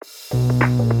Right,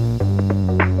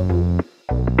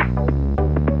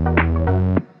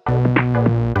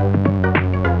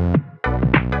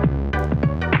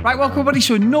 welcome everybody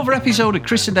to another episode of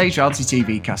Chris and Dave's Reality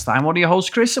TV Cast. I'm one of your hosts,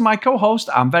 Chris, and my co-host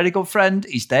and very good friend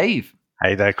is Dave.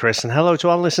 Hey there, Chris, and hello to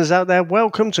our listeners out there.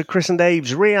 Welcome to Chris and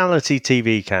Dave's Reality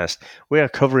TV Cast. We are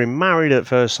covering Married at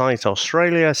First Sight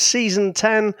Australia, Season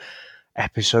 10,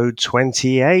 Episode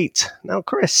 28. Now,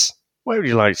 Chris, where would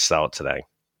you like to start today?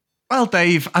 Well,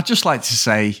 Dave, I'd just like to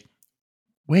say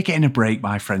we're getting a break,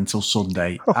 my friend, till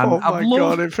Sunday. And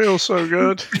God, it feels so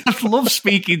good. I love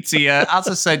speaking to you. As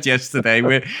I said yesterday,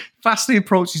 we're fastly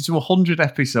approaching to 100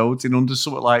 episodes in under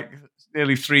something like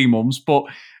nearly 3 months, but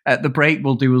the break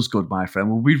will do us good, my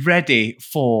friend. We'll be ready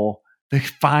for the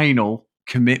final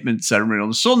commitment ceremony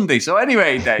on Sunday. So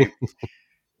anyway, Dave,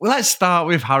 well, let's start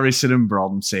with Harrison and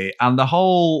Bronte and the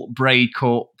whole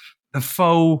breakup, the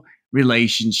faux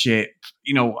relationship.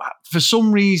 You know, for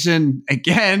some reason,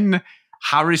 again,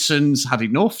 Harrison's had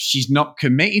enough. She's not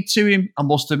committed to him. I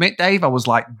must admit, Dave, I was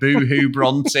like, boo-hoo,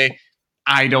 Bronte.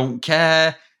 I don't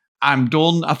care. I'm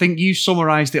done. I think you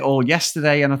summarised it all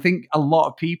yesterday, and I think a lot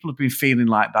of people have been feeling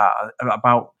like that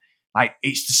about, like,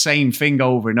 it's the same thing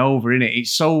over and over, isn't it?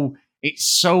 It's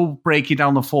so breaking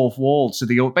down the fourth wall to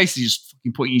the, basically just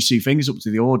fucking putting your 2 fingers up to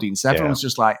the audience. Everyone's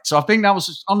just like, so I think that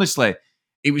was, honestly,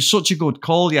 it was such a good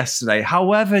call yesterday.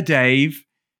 However, Dave,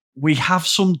 we have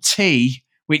some tea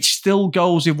which still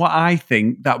goes in what I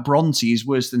think that Bronte is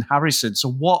worse than Harrison.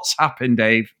 So what's happened,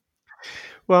 Dave?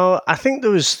 Well, I think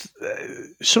there was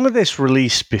some of this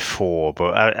released before,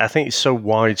 but I think it's so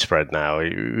widespread now,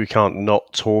 we can't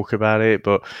not talk about it.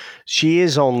 But she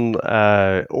is on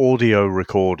audio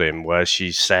recording where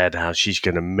she said how she's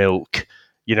going to milk.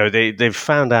 You know, they've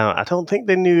found out, I don't think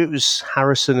they knew it was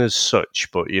Harrison as such,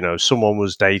 but, you know, someone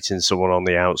was dating someone on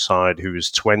the outside who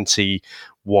was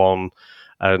 21.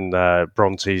 And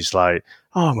Bronte's like,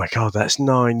 oh my God, that's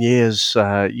 9 years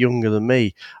younger than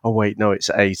me. Oh wait, no, it's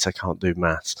 8. I can't do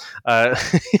maths.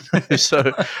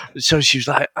 So she was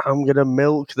like, I'm gonna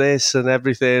milk this and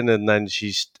everything, and then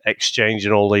she's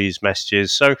exchanging all these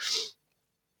messages. So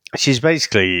she's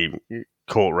basically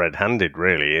caught red-handed,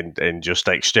 really, in just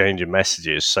exchanging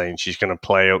messages, saying she's going to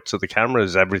play up to the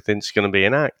cameras. Everything's going to be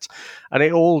an act, and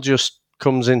it all just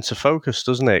comes into focus,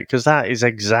 doesn't it? Because that is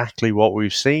exactly what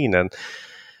we've seen, and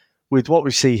with what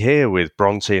we see here with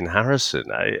Bronte and Harrison,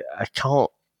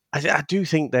 I do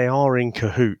think they are in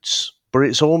cahoots, but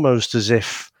it's almost as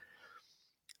if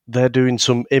they're doing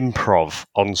some improv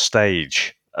on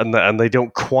stage and they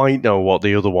don't quite know what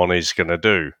the other one is going to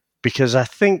do. Because I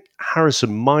think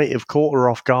Harrison might have caught her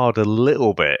off guard a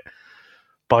little bit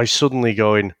by suddenly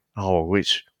going, oh,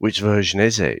 which version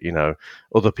is it? You know,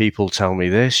 other people tell me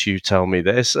this, you tell me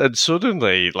this. And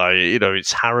suddenly, like, you know,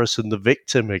 it's Harrison the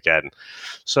victim again.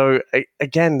 So,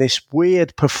 again, this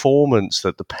weird performance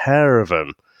that the pair of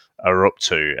them are up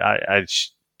to, I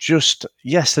just,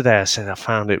 yesterday I said I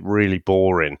found it really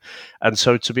boring. And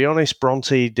so, to be honest,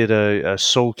 Bronte did a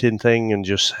sulking thing and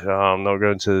just, I'm not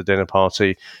going to the dinner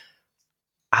party.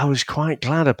 I was quite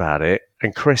glad about it.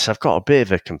 And Chris, I've got a bit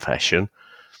of a confession.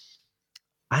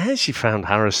 I actually found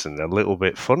Harrison a little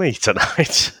bit funny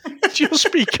tonight,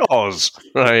 just because,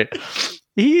 right?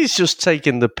 He's just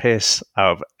taking the piss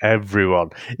out of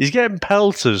everyone. He's getting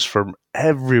pelters from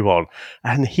everyone,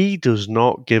 and he does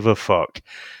not give a fuck.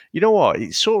 You know what?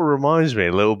 It sort of reminds me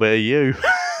a little bit of you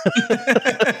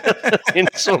in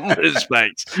some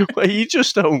respects, where you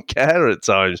just don't care at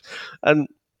times. And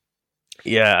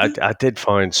yeah, I did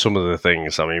find some of the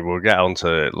things. I mean, we'll get on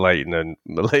to Leighton and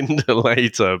Melinda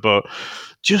later, but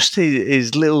just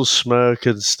his little smirk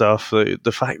and stuff,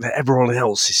 the fact that everyone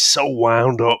else is so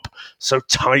wound up, so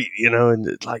tight, you know,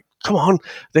 and like, come on,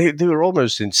 they were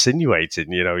almost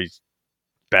insinuating, you know, he's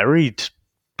buried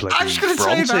bloody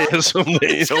Bronte or something.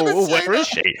 You know, where is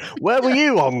she? Where were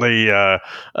you on the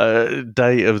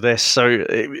date of this? So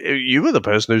you were the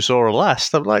person who saw her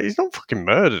last. I'm like, he's not fucking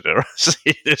murdered her.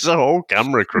 There's a whole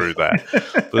camera crew there.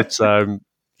 But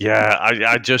yeah,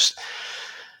 I just,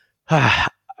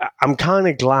 I'm kind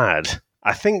of glad.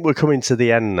 I think we're coming to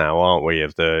the end now, aren't we,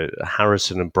 of the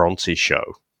Harrison and Bronte show.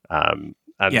 And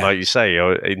like you say,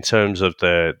 in terms of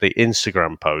the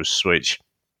Instagram posts, which,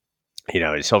 you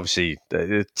know, it's obviously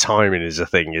the timing is a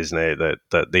thing, isn't it?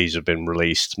 That these have been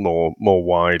released more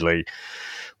widely.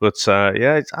 But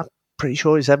yeah, I'm pretty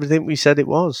sure it's everything we said it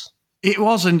was. It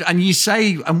was, and you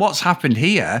say, and what's happened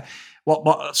here?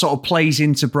 What sort of plays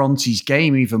into Bronte's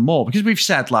game even more? Because we've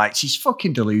said, like, she's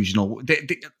fucking delusional.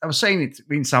 I was saying it,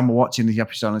 me and Sam were watching the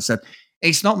episode, and I said,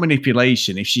 it's not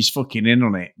manipulation if she's fucking in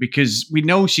on it, because we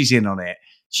know she's in on it.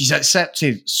 She's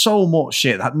accepted so much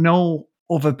shit that no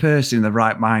other person in the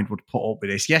right mind would put up with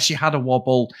this? Yes, she had a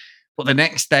wobble, but the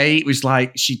next day it was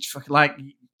like she'd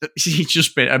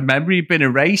just been a memory had been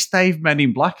erased. Dave, Men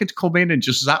in Black had come in and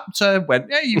just zapped her. Went,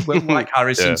 yeah, you will like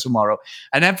Harrison tomorrow,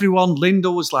 and everyone.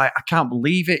 Linda was like, I can't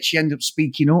believe it. She ended up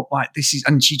speaking up like this is,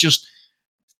 and she just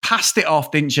passed it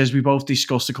off, didn't she? As we both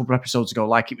discussed a couple of episodes ago,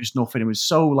 like it was nothing. It was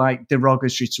so like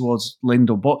derogatory towards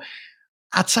Linda, but.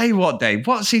 I'll tell you what, Dave,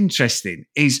 what's interesting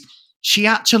is she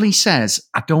actually says,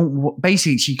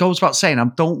 basically, she goes about saying, I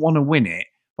don't want to win it,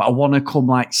 but I want to come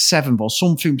like seventh or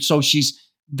something. So she's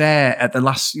there at the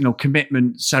last,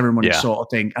 commitment ceremony sort of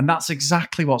thing. And that's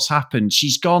exactly what's happened.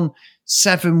 She's gone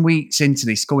 7 weeks into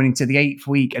this, going into the 8th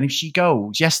week. And if she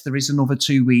goes, yes, there is another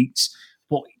 2 weeks,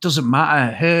 but it doesn't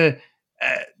matter. Her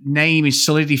name is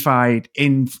solidified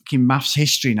in fucking maths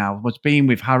history now, what's being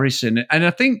with Harrison. And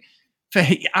I think,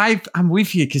 I'm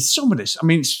with you because some of this, I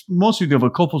mean, it's most of the other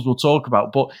couples we'll talk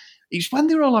about, but it's when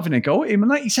they're all having a go at him. And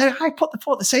like you said, I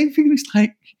thought the same thing. It's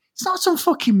like, it's not some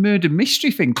fucking murder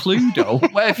mystery thing,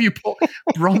 Cluedo, wherever you put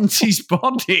Bronte's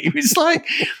body. It was like,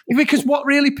 because what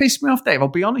really pissed me off, Dave, I'll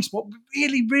be honest, what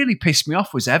really, really pissed me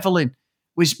off was Evelyn,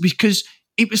 was because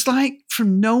it was like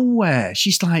from nowhere,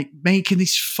 she's like making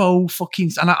this faux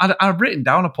fucking, and I've written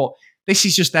down, I put, this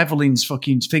is just Evelyn's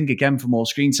fucking thing again for more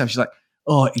screen time. She's like,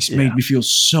 oh, it's made me feel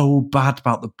so bad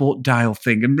about the butt dial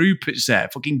thing. And Rupert's there,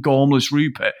 fucking gormless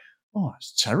Rupert. Oh,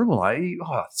 it's terrible.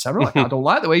 It's terrible. I don't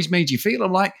like the way he's made you feel.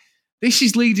 I'm like, this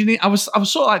is leading in. I was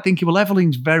sort of like thinking, well,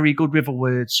 Evelyn's very good with her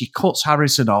words. She cuts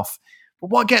Harrison off.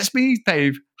 But what gets me,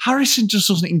 Dave, Harrison just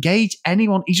doesn't engage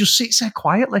anyone. He just sits there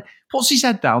quietly, puts his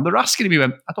head down. They're asking him, he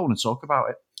went, I don't want to talk about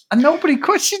it. And nobody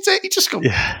questions it. He just goes,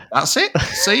 that's it.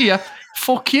 See ya.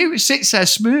 Fuck you. He sits there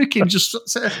smirking, just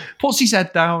puts his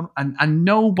head down, and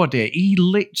nobody, he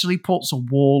literally puts a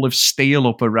wall of steel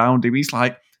up around him. He's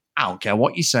like, I don't care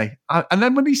what you say. And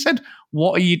then when he said,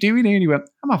 what are you doing here? And he went,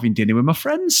 I'm having dinner with my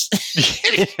friends.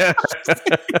 He's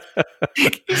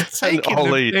taking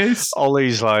the piss.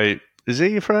 Ollie's like, is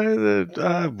he afraid?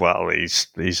 Well,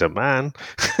 he's a man.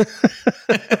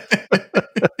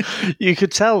 You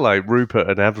could tell, like, Rupert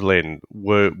and Evelyn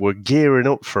were gearing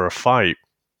up for a fight.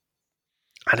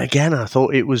 And again, I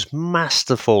thought it was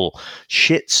masterful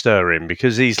shit stirring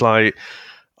because he's like,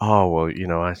 oh, well,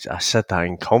 I said that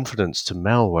in confidence to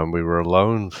Mel when we were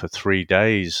alone for 3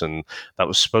 days, and that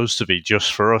was supposed to be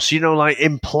just for us, like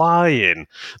implying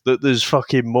that there's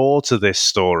fucking more to this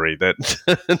story that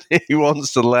he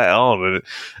wants to let on. And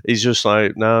he's just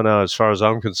like, no, as far as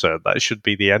I'm concerned, that should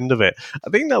be the end of it. I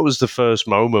think that was the first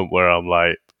moment where I'm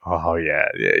like, oh, yeah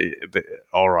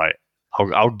all right,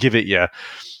 I'll give it you.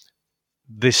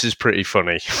 This is pretty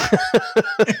funny.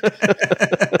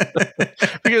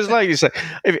 Because like you said,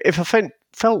 if I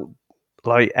felt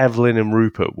like Evelyn and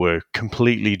Rupert were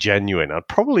completely genuine, I'd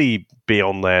probably be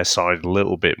on their side a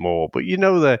little bit more. But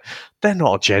they're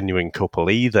not a genuine couple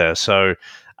either. So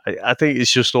I think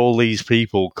it's just all these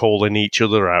people calling each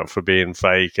other out for being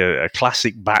fake, a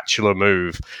classic Bachelor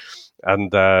move.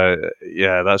 And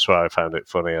that's why I found it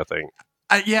funny, I think.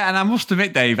 And I must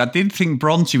admit, Dave, I did think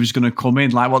Bronte was going to come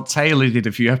in like what Taylor did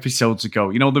a few episodes ago.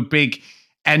 The big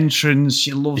entrance.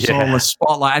 She loves all the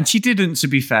spotlight. And she didn't, to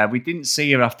be fair. We didn't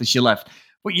see her after she left.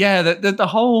 But yeah, the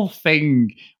whole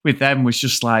thing with them was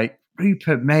just like,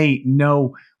 Rupert, mate,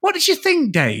 no. What did you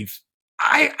think, Dave?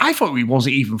 I thought he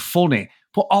wasn't even funny.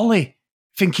 But Ollie,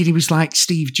 thinking he was like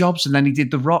Steve Jobs, and then he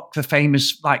did The Rock, the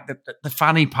famous, like the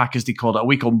fanny pack, as they call it.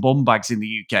 We call them bum bags in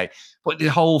the UK. But the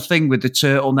whole thing with the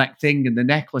turtleneck thing and the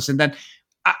necklace. And then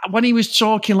when he was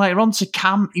talking later on to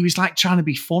Cam, he was like trying to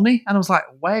be funny. And I was like,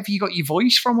 where have you got your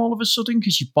voice from all of a sudden?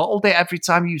 Because you bottled it every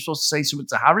time you were supposed to say something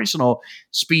to Harrison or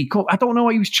speak up. I don't know.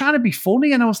 He was trying to be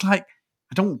funny. And I was like,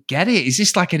 I don't get it. Is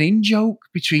this like an in-joke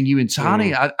between you and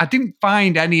Tani? I didn't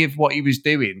find any of what he was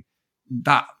doing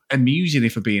that amusing,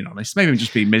 if I'm being honest. Maybe I'm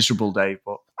just being miserable, Dave.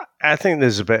 But I think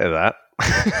there's a bit of that.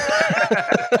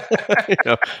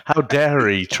 How dare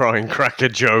he try and crack a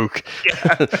joke?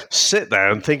 Sit there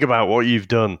and think about what you've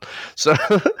done. So,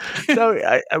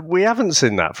 we haven't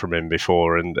seen that from him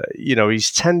before, and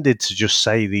he's tended to just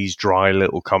say these dry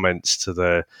little comments to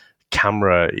the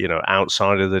camera,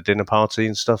 outside of the dinner party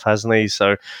and stuff, hasn't he?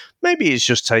 So maybe it's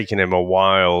just taken him a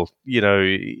while.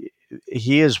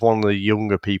 He is one of the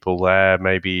younger people there.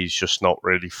 Maybe he's just not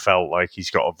really felt like he's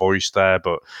got a voice there,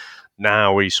 but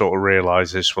now he sort of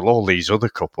realizes, well, all these other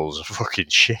couples are fucking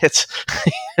shit.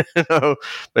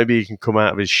 Maybe he can come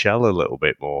out of his shell a little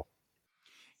bit more.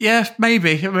 Yeah,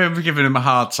 maybe. We're giving him a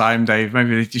hard time, Dave.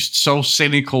 Maybe they're just so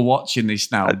cynical watching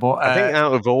this now. But I think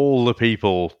out of all the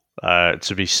people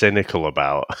to be cynical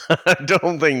about, I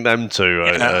don't think them two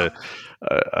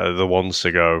are the ones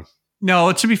to go.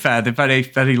 No, to be fair, they're very,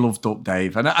 very loved up,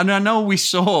 Dave. And I know we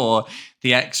saw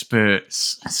the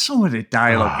experts. Some of the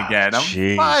dialogue again.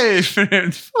 I'm fired for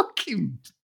it. Fucking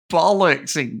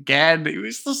bollocks again. It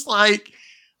was just like,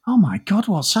 oh my God,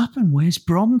 what's happened? Where's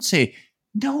Bronte?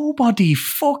 Nobody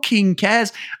fucking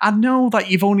cares. I know that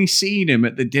you've only seen him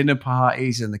at the dinner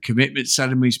parties and the commitment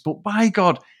ceremonies, but by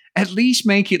God, at least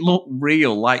make it look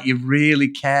real, like you really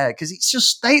care. Because it's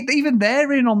just, even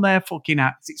they're in on their fucking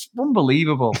acts. It's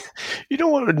unbelievable. You know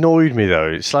what annoyed me,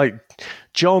 though? It's like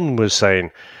John was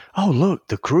saying, oh, look,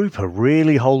 the group are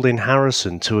really holding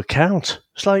Harrison to account.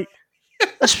 It's like,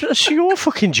 that's your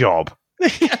fucking job.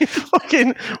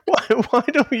 Fucking, why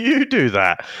don't you do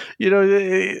that? You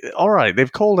know, all right,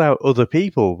 they've called out other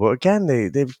people, but again,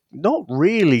 they've not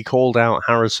really called out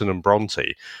Harrison and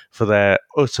Bronte for their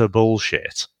utter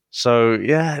bullshit. So,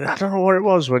 yeah, I don't know what it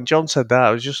was. When John said that,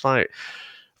 I was just like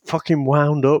fucking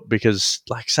wound up because,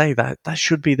 like I say, that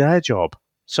should be their job.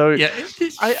 So yeah,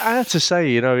 I have to say,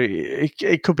 you know,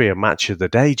 it could be a match of the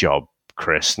day job,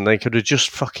 Chris, and they could have just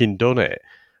fucking done it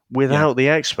without the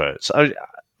experts.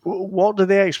 What do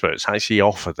the experts actually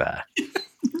offer there?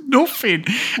 Nothing.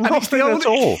 Nothing at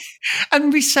all.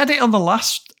 And we said it on the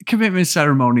last commitment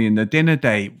ceremony and the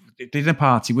dinner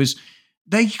party was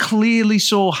they clearly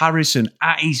saw Harrison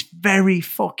at his very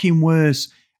fucking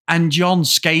worst. And John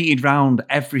skated round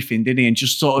everything, didn't he? And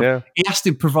just sort of, he asked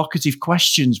him provocative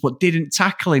questions, but didn't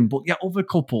tackle him. But yet other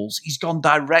couples, he's gone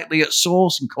directly at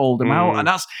source and called them out. And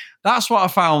that's what I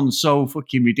found so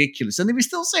fucking ridiculous. And they were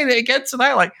still saying it again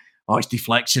tonight, like, oh, he's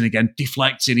deflecting again,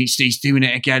 he's doing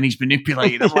it again, he's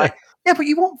manipulating. I'm like, yeah, but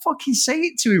you won't fucking say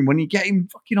it to him when you get him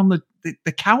fucking on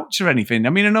the couch or anything. I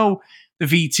mean, I know the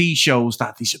VT shows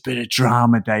that there's a bit of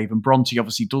drama, Dave, and Bronte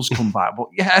obviously does come back. But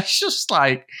yeah, it's just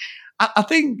like, I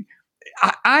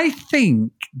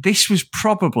think this was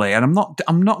probably, and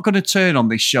I'm not going to turn on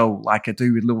this show like I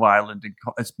do with Love Island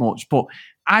as much, but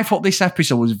I thought this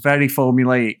episode was very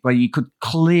formulaic, where you could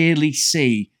clearly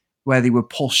see where they were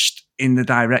pushed in the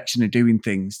direction of doing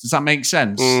things. Does that make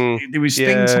sense? There was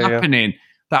things happening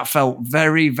that felt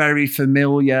very, very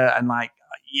familiar and like,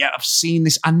 yeah, I've seen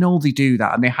this. I know they do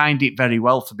that, and they hide it very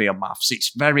well for me on maths.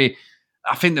 It's very,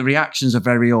 I think the reactions are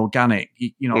very organic.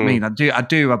 You know what I mean?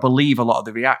 I believe a lot of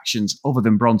the reactions, other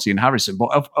than Bronte and Harrison,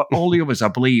 but of all the others, I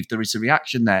believe there is a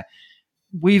reaction there.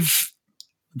 With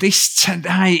this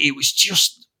tonight, it was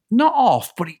just not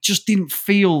off, but it just didn't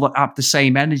feel that had the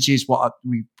same energy as what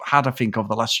we had, I think, over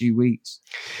the last few weeks.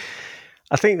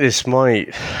 I think this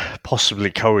might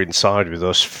possibly coincide with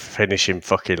us finishing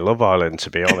fucking Love Island, to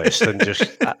be honest, and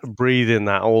just breathing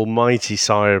that almighty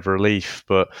sigh of relief.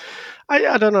 But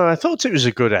I don't know. I thought it was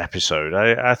a good episode.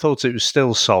 I thought it was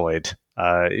still solid.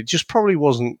 It just probably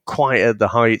wasn't quite at the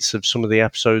heights of some of the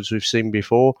episodes we've seen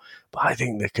before. But I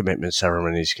think the commitment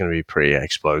ceremony is going to be pretty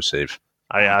explosive.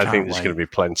 I think there's going to be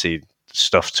plenty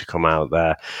stuff to come out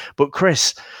there. But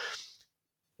Chris,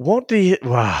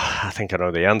 I think I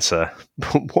know the answer,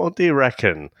 but what do you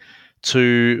reckon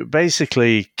to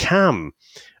basically Cam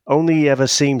only ever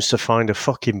seems to find a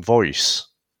fucking voice,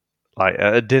 like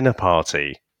at a dinner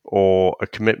party or a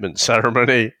commitment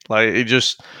ceremony? Like, he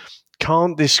just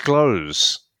can't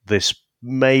disclose this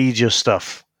major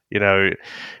stuff. You know,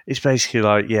 it's basically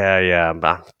like, I'm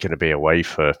going to be away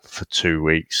for 2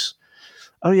 weeks.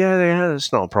 Oh, yeah,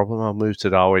 that's not a problem. I'll move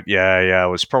to Darwin. Yeah, it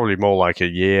was probably more like a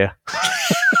year.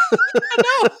 I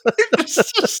know. It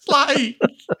was just like,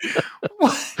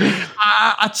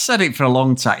 I'd said it for a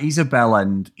long time. He's a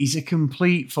bellend. He's a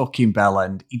complete fucking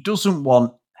bellend. He doesn't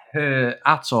want her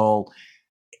at all.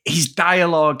 His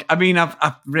dialogue, I mean, I've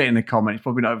written a comment, it's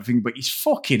probably not everything, but his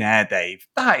fucking hair, Dave,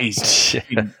 that is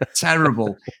fucking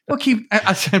terrible. Fucking,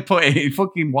 I put it,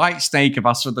 fucking White Snake have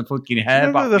asked for the fucking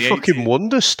hair back. The fucking 80s.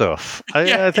 Wonder stuff.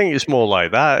 I think it's more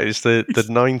like that. It's the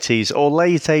 90s or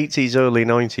late 80s, early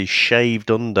 90s shaved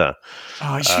under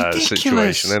it's ridiculous.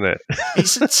 Situation, isn't it?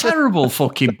 It's a terrible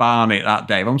fucking Barnett, that,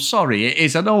 Dave. I'm sorry, it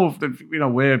is. I know,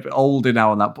 we're older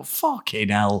now and that, but fucking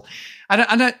hell.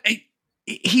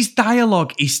 His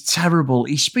dialogue is terrible.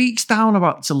 He speaks down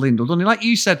to Lyndall, doesn't he? Like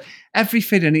you said,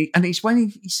 everything, and it's when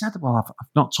he said, well, I've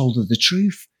not told her the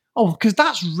truth. Oh, because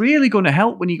that's really going to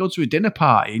help when you go to a dinner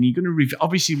party and you're going to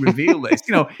obviously reveal this.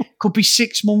 You know, could be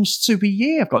 6 months to a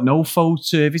year. I've got no phone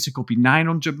service. It could be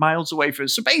 900 miles away from it.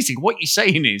 So basically what you're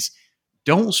saying is,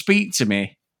 don't speak to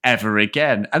me ever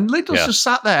again. And Lyndall's just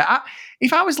sat there.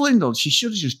 If I was Lyndall, she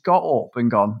should have just got up and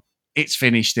gone, it's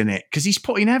finished, innit? Because he's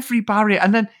putting every barrier,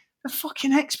 and then the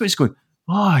fucking expert's going,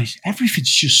 everything's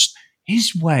just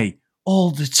his way.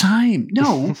 all the time.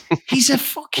 No, he's a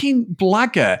fucking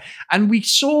blagger. And we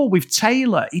saw with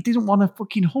Taylor, he didn't want to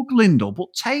fucking hug Lyndall,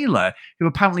 but Taylor, who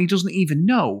apparently doesn't even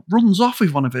know, runs off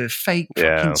with one of her fake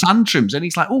fucking tantrums. And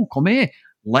he's like, oh, come here.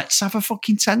 Let's have a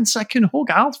fucking 10-second hug.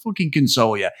 I'll fucking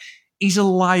console you. He's a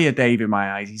liar, Dave, in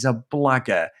my eyes. He's a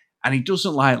blagger. And he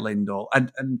doesn't like Lyndall.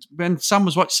 And when Sam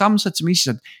was watching, Sam said to me, she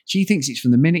said, she thinks it's from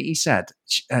the minute he said,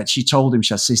 she told him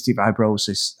she has cystic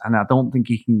fibrosis. And I don't think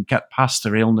he can get past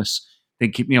her illness.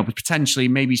 Thinking, potentially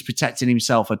maybe he's protecting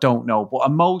himself. I don't know. But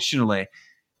emotionally,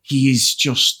 he is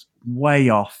just way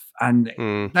off. And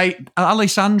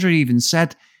Alessandra even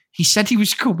said, he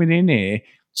was coming in here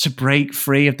to break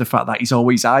free of the fact that he's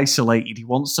always isolated. He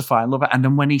wants to find love. And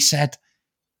then when he said,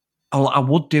 I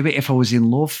would do it if I was in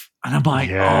love. And I'm like,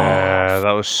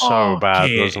 that was so bad,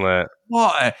 wasn't it?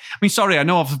 I mean, sorry, I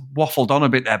know I've waffled on a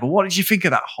bit there, but what did you think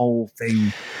of that whole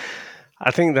thing?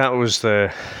 I think that was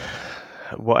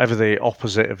whatever the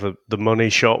opposite of the money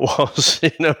shot was,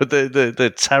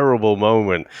 the terrible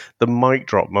moment, the mic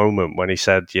drop moment when he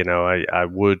said, I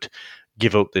would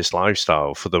give up this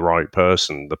lifestyle for the right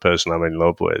person, the person I'm in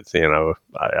love with.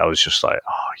 I was just like,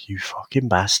 oh, you fucking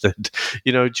bastard.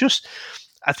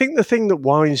 I think the thing that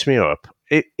winds me up,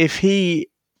 if he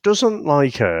doesn't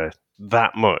like her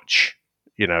that much,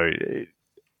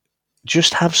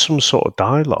 just have some sort of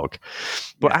dialogue.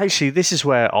 But actually, this is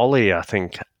where Ollie, I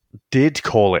think, did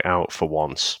call it out for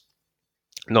once,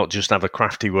 not just have a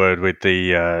crafty word with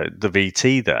the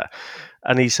VT there.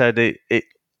 And he said, it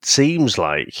seems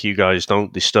like you guys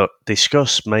don't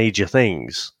discuss major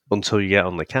things until you get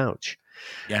on the couch.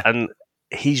 Yeah. And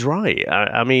he's right.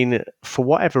 I mean, for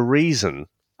whatever reason,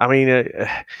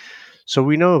 so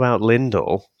we know about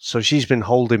Lyndall. So she's been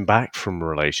holding back from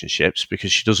relationships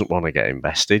because she doesn't want to get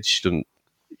invested. She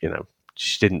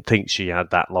didn't think she had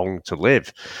that long to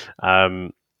live.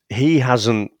 He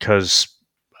hasn't, because,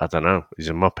 I don't know, he's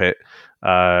a muppet.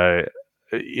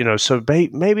 So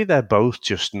maybe they're both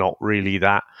just not really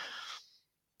that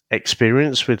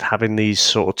experienced with having these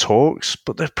sort of talks,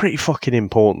 but they're pretty fucking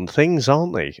important things,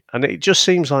 aren't they? And it just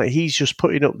seems like he's just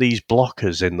putting up these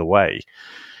blockers in the way,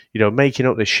 making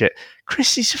up this shit.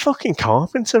 Chris, he's a fucking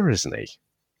carpenter, isn't he?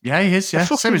 Yeah, he is, yeah.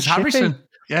 Same as Harrison.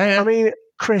 Yeah. I mean,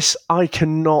 Chris, I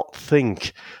cannot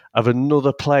think of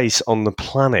another place on the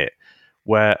planet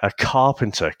where a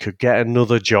carpenter could get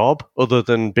another job other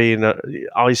than being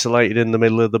isolated in the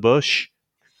middle of the bush.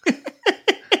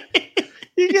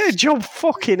 You get a job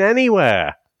fucking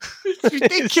anywhere. It's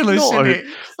ridiculous, isn't it?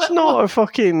 It's not a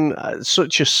fucking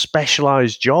such a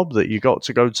specialised job that you got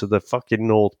to go to the fucking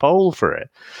North Pole for it.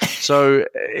 So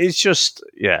it's just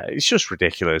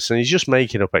ridiculous. And he's just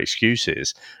making up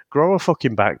excuses. Grow a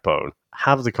fucking backbone.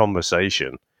 Have the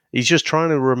conversation. He's just trying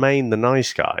to remain the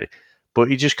nice guy, but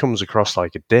he just comes across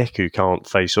like a dick who can't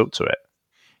face up to it.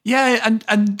 Yeah,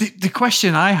 and the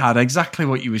question I had, exactly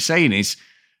what you were saying, is,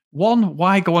 one,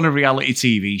 why go on a reality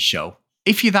TV show?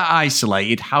 If you're that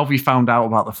isolated, how have you found out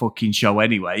about the fucking show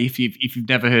anyway? If you've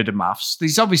never heard of maths,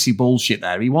 there's obviously bullshit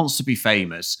there. He wants to be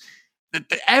famous.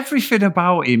 Everything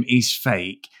about him is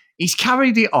fake. He's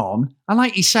carried it on, and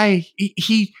like you say,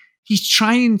 he's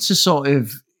trying to sort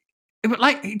of,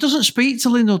 like, he doesn't speak to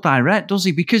Lyndall direct, does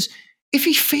he? Because if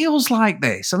he feels like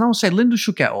this, and I'll say Lyndall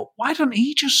should get up, why don't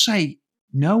he just say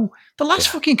no? The last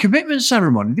fucking commitment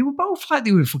ceremony, they were both like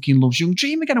they were fucking Love's Young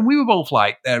Dream again, and we were both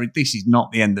like, this is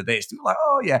not the end of this. They were like,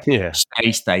 oh yeah.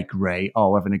 Stay, great.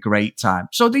 Oh, we're having a great time.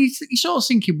 So he's sort of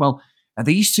thinking, well, are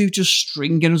these two just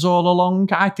stringing us all along?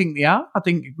 I think they are. I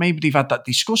think maybe they've had that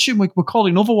discussion. We're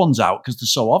calling other ones out because they're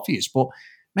so obvious, but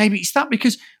maybe it's that,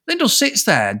 because Lyndall sits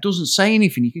there and doesn't say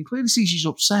anything. You can clearly see she's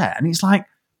upset, and it's like,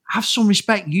 have some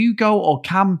respect. You go, or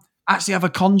Cam actually have a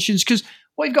conscience, because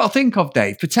what you've got to think of,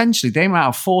 Dave, potentially they might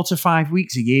have 4 to 5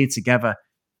 weeks a year together.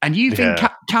 And you think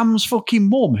Cam's fucking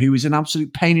mum, who is an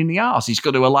absolute pain in the arse, is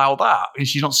going to allow that? And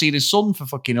she's not seen his son for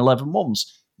fucking 11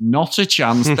 months. Not a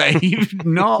chance, Dave.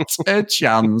 Not a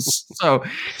chance. So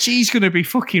she's going to be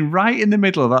fucking right in the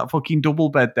middle of that fucking double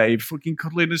bed, Dave, fucking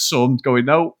cuddling his son, going,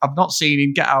 no, I've not seen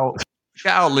him. Get out.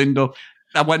 Get out, Lyndall.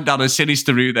 I went down a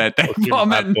sinister route there, Dave.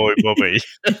 Bad boy, Bobby.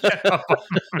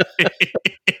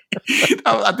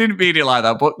 I didn't mean it like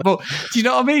that, but do you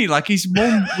know what I mean? Like, his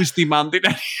mum was demanding.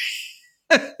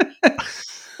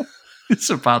 It's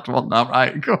a bad one, that,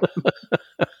 right? Go on.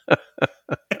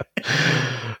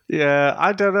 Yeah,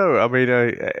 I don't know. I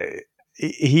mean,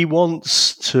 he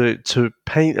wants to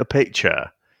paint a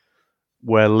picture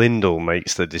where Lyndall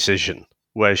makes the decision,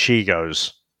 where she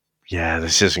goes, yeah,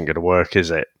 this isn't going to work,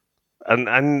 is it?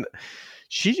 And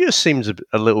she just seems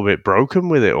a little bit broken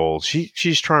with it all.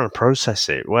 She's trying to process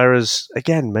it. Whereas,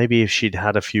 again, maybe if she'd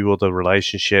had a few other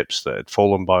relationships that had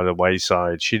fallen by the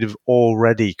wayside, she'd have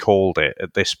already called it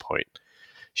at this point.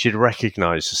 She'd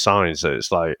recognise the signs that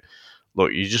it's like,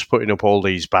 look, you're just putting up all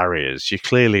these barriers. You're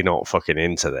clearly not fucking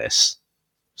into this.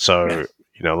 So,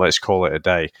 let's call it a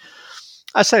day.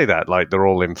 I say that like they're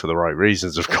all in for the right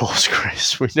reasons, of course,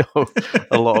 Chris. We know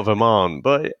a lot of them aren't.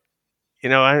 But,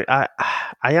 I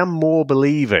am more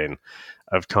believing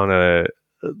of kind of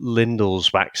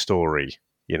Lyndall's backstory,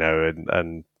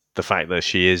 and the fact that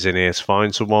she is in here to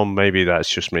find someone. Maybe that's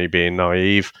just me being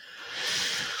naive.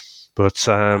 But,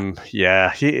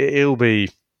 he'll be,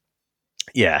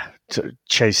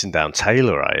 chasing down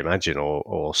Taylor, I imagine,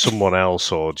 or someone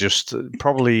else, or just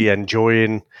probably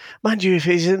enjoying. Mind you, if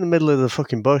he's in the middle of the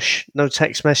fucking bush, no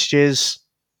text messages,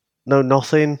 no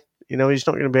nothing, he's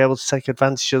not going to be able to take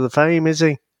advantage of the fame, is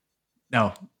he?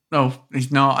 No,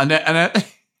 he's not. And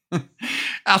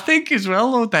I think as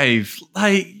well, though, Dave,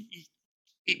 like,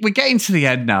 we're getting to the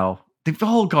end now. They've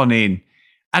all gone in.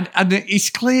 And it's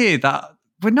clear that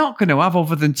we're not going to have,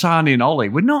 other than Tani and Ollie,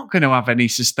 we're not going to have any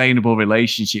sustainable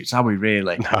relationships, are we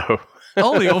really? No.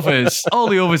 all the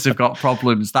others have got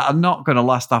problems that are not going to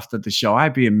last after the show.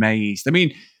 I'd be amazed. I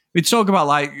mean, we talk about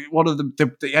like one of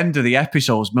the end of the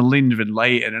episodes, Melinda and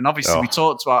Leighton, and obviously we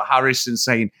talked about Harrison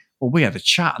saying, well, we had a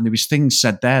chat and there was things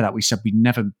said there that we said we'd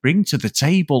never bring to the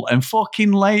table, and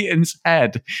fucking Leighton's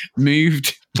head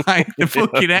moved like the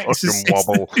fucking exorcist.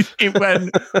 Wobble. It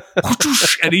went,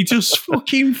 and he just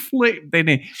fucking flipped,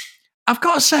 didn't he? I've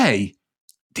got to say,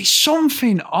 there's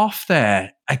something off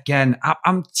there. Again,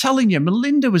 I'm telling you,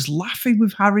 Melinda was laughing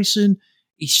with Harrison.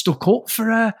 He stuck up for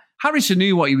her. Harrison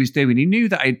knew what he was doing. He knew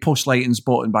that he'd pushed Leighton's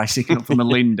button by sticking up for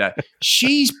Melinda.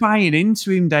 She's buying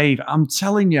into him, Dave. I'm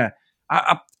telling you.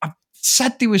 I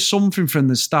said there was something from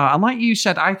the start. And like you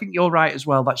said, I think you're right as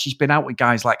well, that she's been out with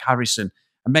guys like Harrison.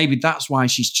 And maybe that's why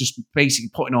she's just basically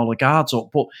putting all the guards up.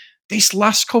 But this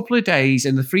last couple of days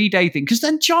and the 3-day thing, because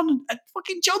then John's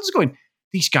going,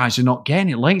 these guys are not getting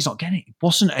it. Leighton's not getting it. It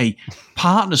wasn't a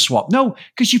partner swap. No,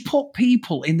 because you put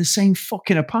people in the same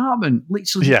fucking apartment.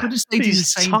 Literally, you could have stayed in the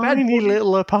same bed. Tiny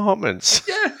little apartments.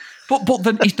 Yeah. But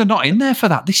then if they're not in there for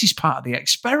that, this is part of the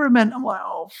experiment. I'm like,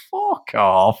 oh, fuck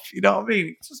off. You know what I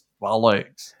mean? It's just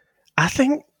bollocks. I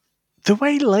think the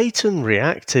way Leighton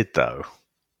reacted, though,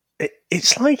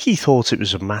 it's like he thought it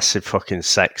was a massive fucking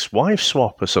sex wife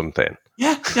swap or something.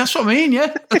 Yeah, that's what I mean,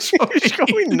 yeah. That's what He's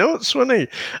going nuts, wasn't he?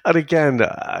 And again,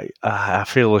 I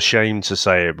feel ashamed to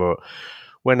say it, but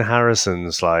when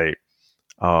Harrison's like,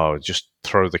 oh, just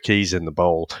throw the keys in the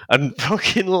bowl. And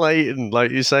fucking Leighton,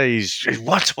 like you say, he's,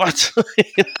 what?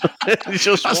 He's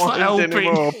just winding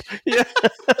him up. Yeah,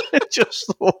 just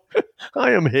thought,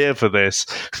 I am here for this.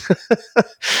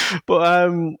 But,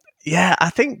 I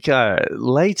think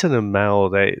Leighton and Mel,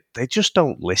 they just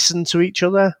don't listen to each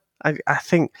other. I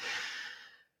think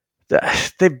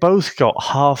they've both got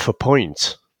half a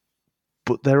point,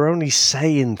 but they're only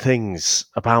saying things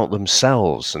about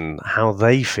themselves and how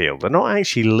they feel. They're not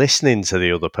actually listening to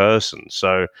the other person.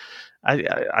 So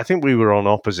I think we were on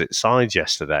opposite sides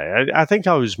yesterday. I think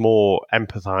I was more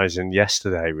empathizing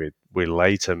yesterday with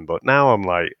Leighton, but now I'm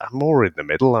more in the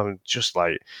middle. I'm just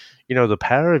like, the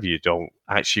pair of you don't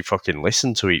actually fucking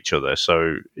listen to each other.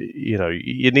 So,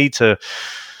 you need to...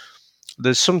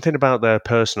 There's something about their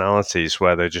personalities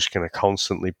where they're just going to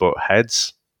constantly butt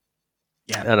heads.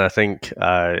 Yeah. And I think,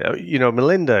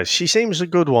 Melinda, she seems a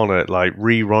good one at like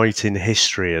rewriting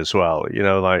history as well.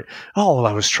 Like, oh, well,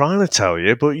 I was trying to tell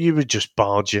you, but you were just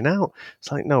barging out.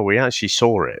 It's like, no, we actually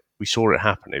saw it. We saw it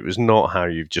happen. It was not how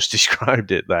you've just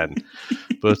described it then.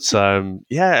 But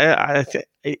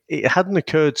it hadn't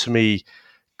occurred to me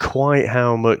quite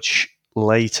how much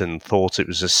Leighton thought it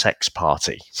was a sex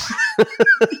party.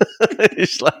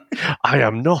 It's like, I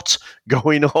am not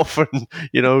going off and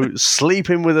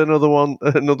sleeping with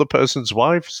another person's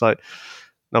wife. It's like,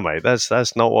 no, mate,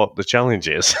 that's not what the challenge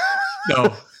is.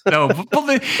 No,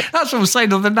 but that's what I'm saying.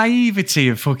 The naivety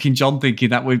of fucking John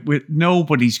thinking that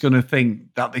nobody's going to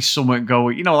think that there's something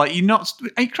going. You're not.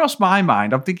 It crossed my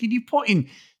mind. I'm thinking you're putting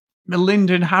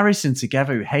Melinda and Harrison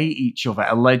together who hate each other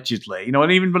allegedly,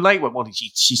 and even relate what did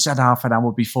she said half an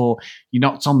hour before you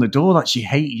knocked on the door that she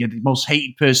hated you, the most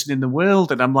hated person in the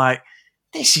world, and I'm like,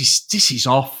 this is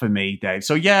off for me, Dave.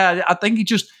 So yeah, I think he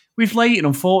just with Leighton,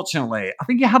 unfortunately, I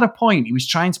think he had a point. He was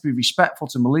trying to be respectful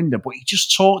to Melinda, but he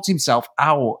just talked himself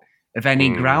out of any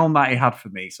ground that he had for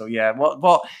me. So yeah,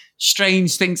 what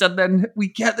strange things. And then we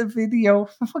get the video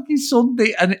for fucking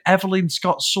Sunday, and Evelyn's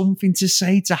got something to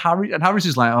say to Harry, and Harris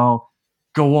is like, oh,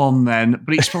 Go on then.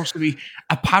 But it's supposed to be,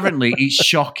 apparently, it's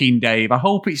shocking, Dave. I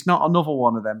hope it's not another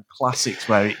one of them classics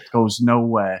where it goes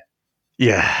nowhere.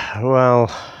 Yeah,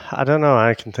 well, I don't know.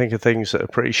 I can think of things that are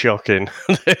pretty shocking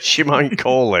that she might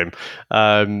call him.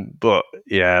 But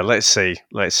yeah, let's see.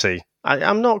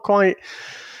 I'm not quite...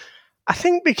 I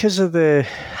think because of the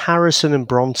Harrison and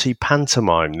Bronte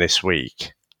pantomime this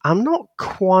week, I'm not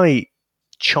quite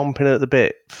chomping at the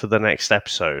bit for the next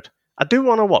episode. I do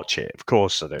want to watch it, of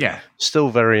course I do. Yeah. Still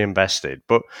very invested.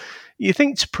 But you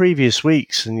think to previous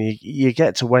weeks and you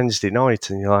get to Wednesday night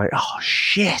and you're like, oh,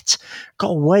 shit, got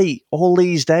to wait all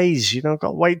these days. Got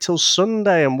to wait till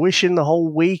Sunday. I'm wishing the whole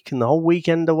week and the whole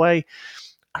weekend away.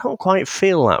 I don't quite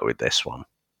feel that with this one.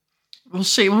 We'll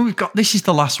see. Well, this is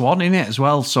the last one, isn't it, as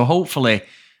well? So hopefully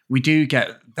we do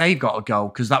they've got to go,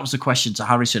 because that was the question to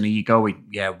Harrison, are you going?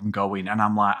 Yeah, I'm going. And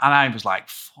I was like,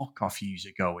 fuck off,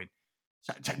 you're going.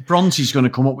 Bronte's going to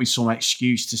come up with some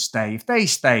excuse to stay. If they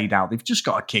stayed out, they've just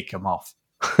got to kick them off.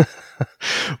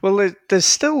 Well, there's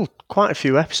still quite a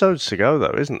few episodes to go,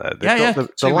 though, isn't there? They've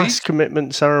got the last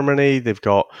commitment ceremony. They've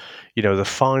got, the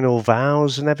final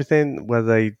vows and everything, where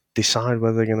they decide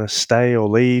whether they're going to stay or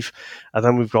leave. And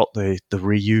then we've got the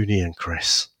reunion,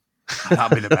 Chris.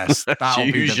 That'll be the best. That's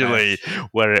usually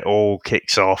where it all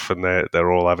kicks off and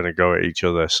they're all having a go at each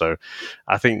other. So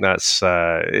I think that's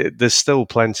there's still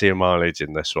plenty of mileage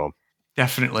in this one.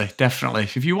 Definitely.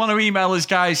 If you want to email us,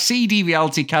 guys,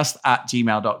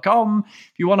 cdrealitycast@gmail.com.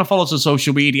 If you want to follow us on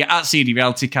social media,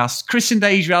 @cdrealitycast. Chris and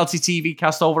Dave's Reality TV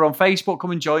Cast over on Facebook.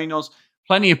 Come and join us.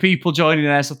 Plenty of people joining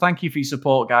there. So thank you for your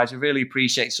support, guys. We really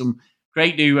appreciate some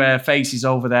great new faces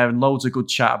over there and loads of good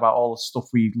chat about all the stuff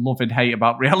we love and hate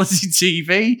about reality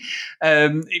TV.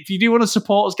 If you do want to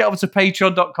support us, get over to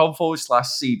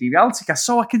patreon.com/cdrealitycast.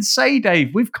 So I can say,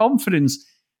 Dave, with confidence,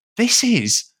 this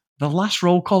is the last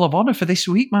roll call of honour for this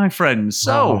week, my friends.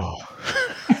 So,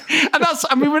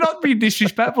 and we're not being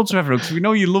disrespectful to everyone, because we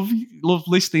know you love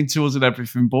listening to us and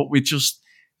everything, but we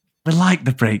like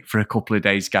the break for a couple of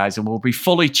days, guys, and we'll be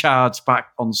fully charged back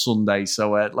on Sunday.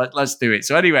 So let's do it.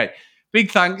 So anyway, big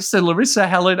thanks to Larissa,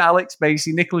 Helen, Alex,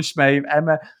 Macy, Nicholas Schmave,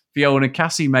 Emma, Fiona,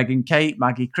 Cassie, Megan, Kate,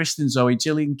 Maggie, Kristen, Zoe,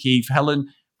 Gillian, Keith,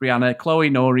 Helen, Brianna, Chloe,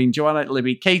 Noreen, Joanna,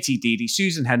 Libby, Katie, Dee Dee,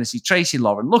 Susan, Hennessy, Tracy,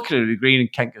 Lauren, Lucky Green,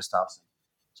 and Kent Gustafson.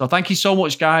 So thank you so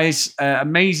much, guys.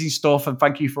 Amazing stuff, and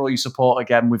thank you for all your support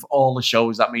again with all the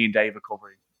shows that me and Dave are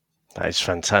covering. That is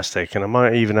fantastic. And I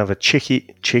might even have a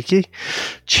cheeky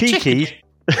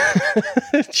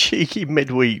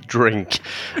midweek drink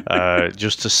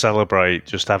just to celebrate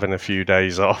just having a few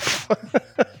days off.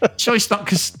 Sure, it's not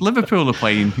because Liverpool are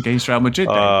playing against Real Madrid.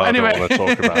 Anyway. I don't want to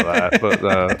talk about that.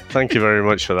 But thank you very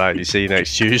much for that. You see you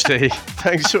next Tuesday.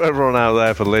 Thanks to everyone out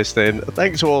there for listening.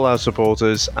 Thanks to all our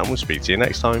supporters. And we'll speak to you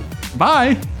next time.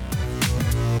 Bye.